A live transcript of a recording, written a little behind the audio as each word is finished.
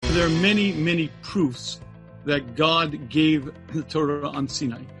There are many, many proofs that God gave the Torah on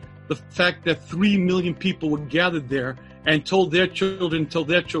Sinai. The fact that 3 million people were gathered there and told their children,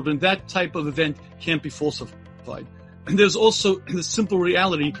 that type of event can't be falsified. And there's also the simple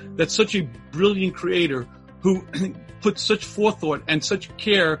reality that such a brilliant creator who put such forethought and such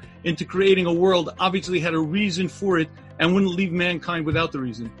care into creating a world obviously had a reason for it and wouldn't leave mankind without the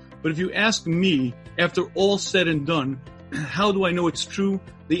reason. But if you ask me, after all said and done, how do I know it's true?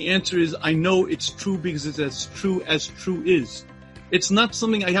 The answer is I know it's true because it's as true is. It's not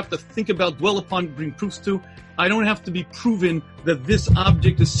something I have to think about, dwell upon, bring proofs to. I don't have to be proven that this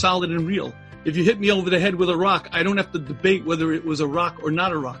object is solid and real. If you hit me over the head with a rock, I don't have to debate whether it was a rock or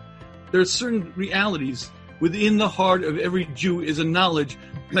not a rock. There are certain realities. Within the heart of every Jew is a knowledge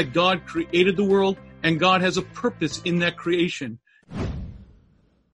that God created the world and God has a purpose in that creation.